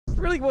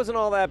Really wasn't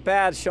all that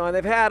bad, Sean.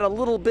 They've had a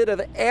little bit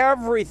of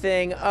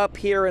everything up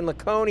here in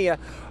Laconia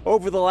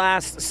over the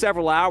last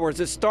several hours.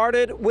 It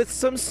started with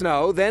some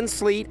snow, then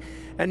sleet,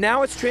 and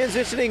now it's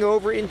transitioning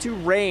over into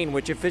rain,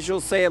 which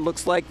officials say it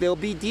looks like they'll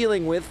be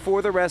dealing with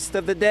for the rest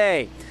of the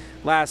day.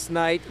 Last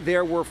night,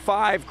 there were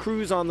 5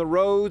 crews on the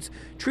roads,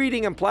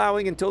 treating and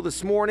plowing until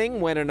this morning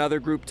when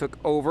another group took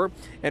over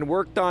and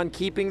worked on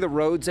keeping the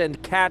roads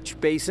and catch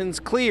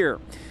basins clear.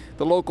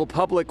 The local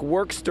public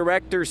works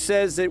director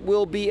says it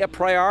will be a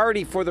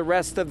priority for the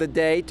rest of the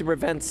day to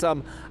prevent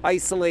some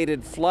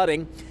isolated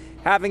flooding.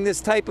 Having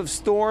this type of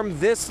storm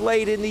this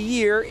late in the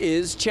year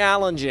is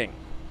challenging.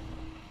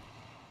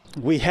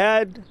 We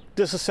had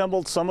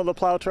disassembled some of the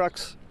plow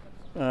trucks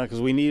because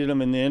we needed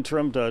them in the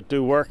interim to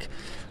do work.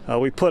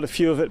 We put a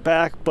few of it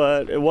back,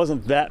 but it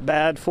wasn't that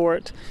bad for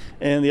it.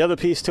 And the other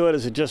piece to it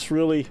is it just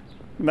really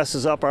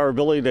messes up our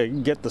ability to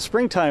get the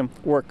springtime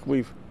work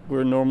we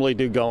normally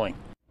do going.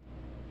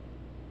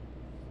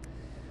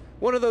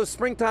 One of those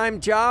springtime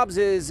jobs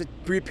is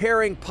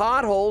repairing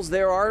potholes.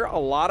 There are a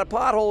lot of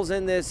potholes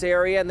in this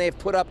area, and they've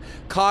put up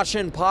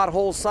caution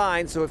pothole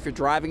signs, so if you're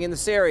driving in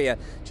this area,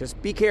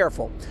 just be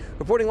careful.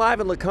 Reporting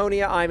live in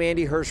Laconia, I'm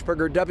Andy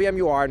Hirschberger,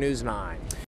 WMUR News 9.